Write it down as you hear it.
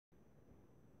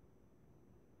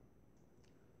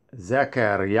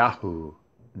Zechariah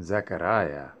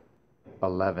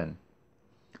 11.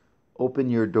 Open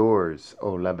your doors,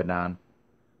 O Lebanon,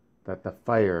 that the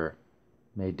fire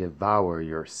may devour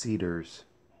your cedars.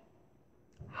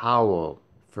 Howl,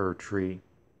 fir tree,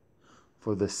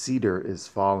 for the cedar is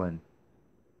fallen,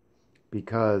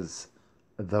 because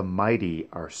the mighty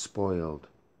are spoiled.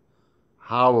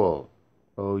 Howl,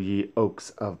 O ye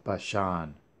oaks of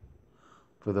Bashan,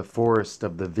 for the forest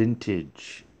of the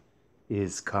vintage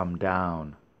is come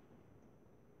down.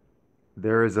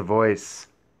 There is a voice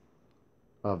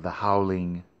of the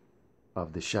howling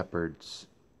of the shepherds,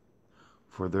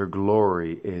 for their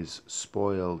glory is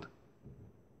spoiled.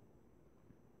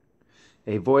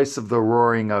 A voice of the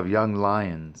roaring of young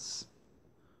lions,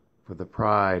 for the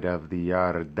pride of the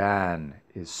Yarden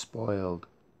is spoiled.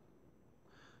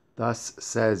 Thus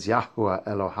says Yahweh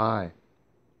Elohai,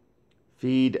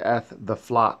 feedeth the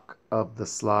flock of the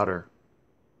slaughter,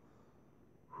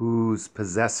 whose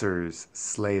possessors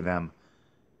slay them,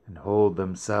 and hold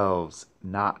themselves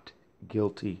not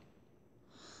guilty.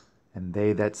 And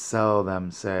they that sell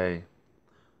them say,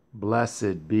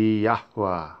 Blessed be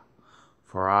Yahweh,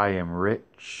 for I am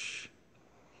rich.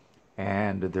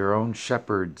 And their own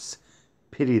shepherds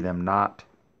pity them not.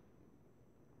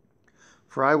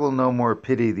 For I will no more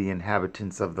pity the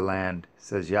inhabitants of the land,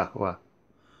 says Yahweh.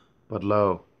 But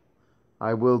lo,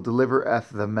 I will deliver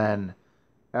the men,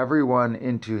 every one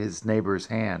into his neighbor's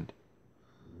hand,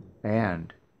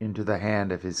 and into the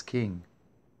hand of his king.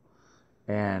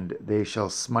 And they shall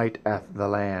smite the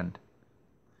land,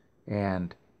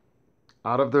 and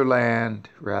out of their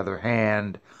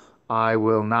hand I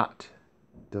will not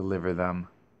deliver them.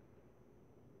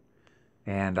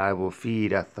 And I will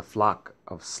feed the flock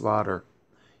of slaughter,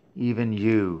 even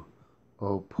you,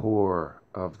 O poor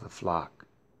of the flock.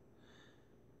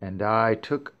 And I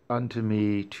took unto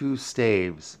me 2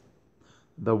 staves,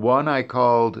 the one I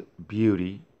called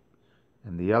Beauty,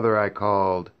 and the other I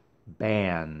called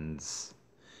Bands,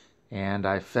 and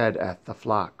I fed the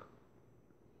flock.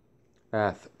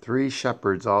 3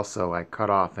 shepherds also I cut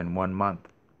off in 1 month,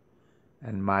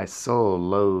 and my soul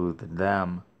loathed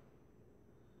them,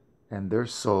 and their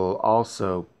soul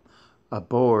also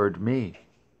abhorred me.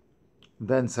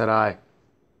 Then said I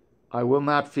will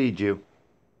not feed you.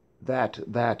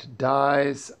 That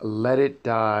dies, let it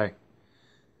die,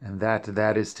 and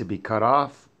that is to be cut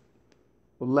off,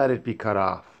 let it be cut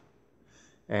off,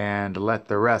 and let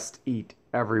the rest eat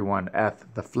every one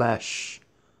the flesh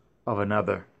of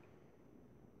another.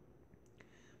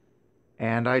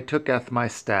 And I took my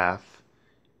staff,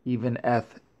 even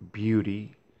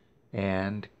Beauty,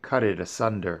 and cut it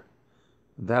asunder,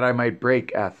 that I might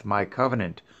break my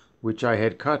covenant, which I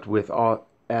had cut with all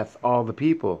the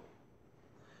people.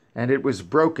 And it was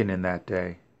broken in that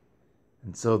day.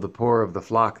 And so the poor of the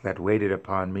flock that waited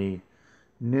upon me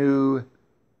knew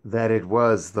that it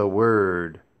was the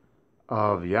word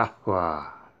of Yahweh.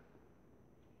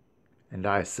 And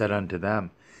I said unto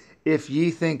them, If ye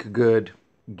think good,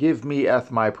 give me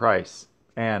my price,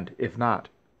 and if not,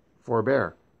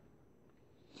 forbear.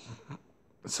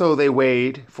 So they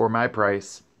weighed for my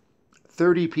price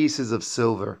 30 pieces of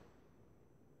silver.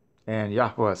 And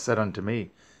Yahweh said unto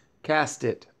me, Cast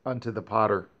it unto the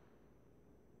potter,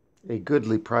 a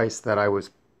goodly price that I was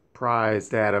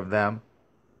prized out of them.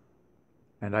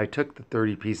 And I took the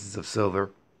 30 pieces of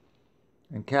silver,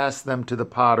 and cast them to the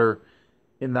potter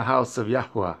in the house of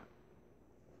Yahweh.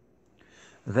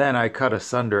 Then I cut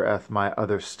asunder my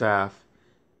other staff,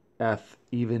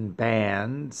 even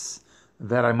Bands,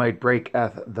 that I might break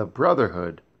the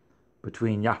brotherhood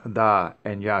between Yahda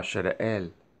and Yashara'el.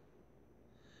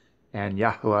 And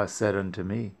Yahweh said unto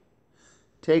me,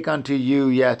 Take unto you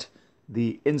yet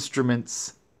the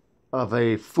instruments of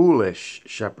a foolish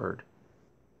shepherd.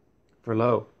 For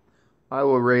lo, I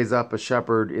will raise up a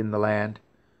shepherd in the land,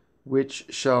 which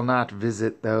shall not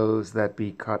visit those that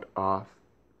be cut off,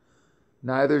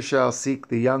 neither shall seek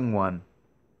the young one,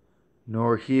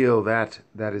 nor heal that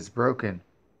is broken,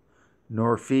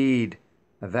 nor feed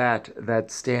that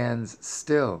stands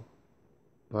still,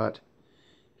 but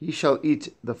he shall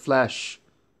eat the flesh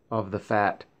of the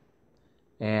fat,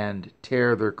 and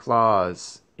tear their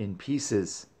claws in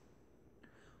pieces.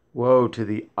 Woe to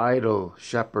the idle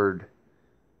shepherd!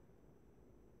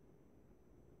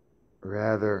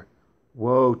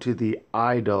 Woe to the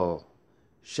idle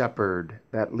shepherd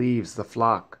that leaves the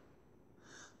flock.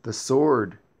 The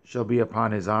sword shall be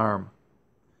upon his arm,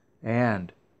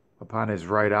 and upon his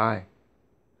right eye.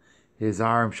 His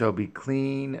arm shall be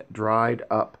clean dried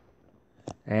up,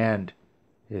 and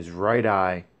his right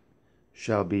eye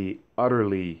shall be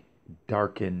utterly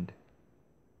darkened.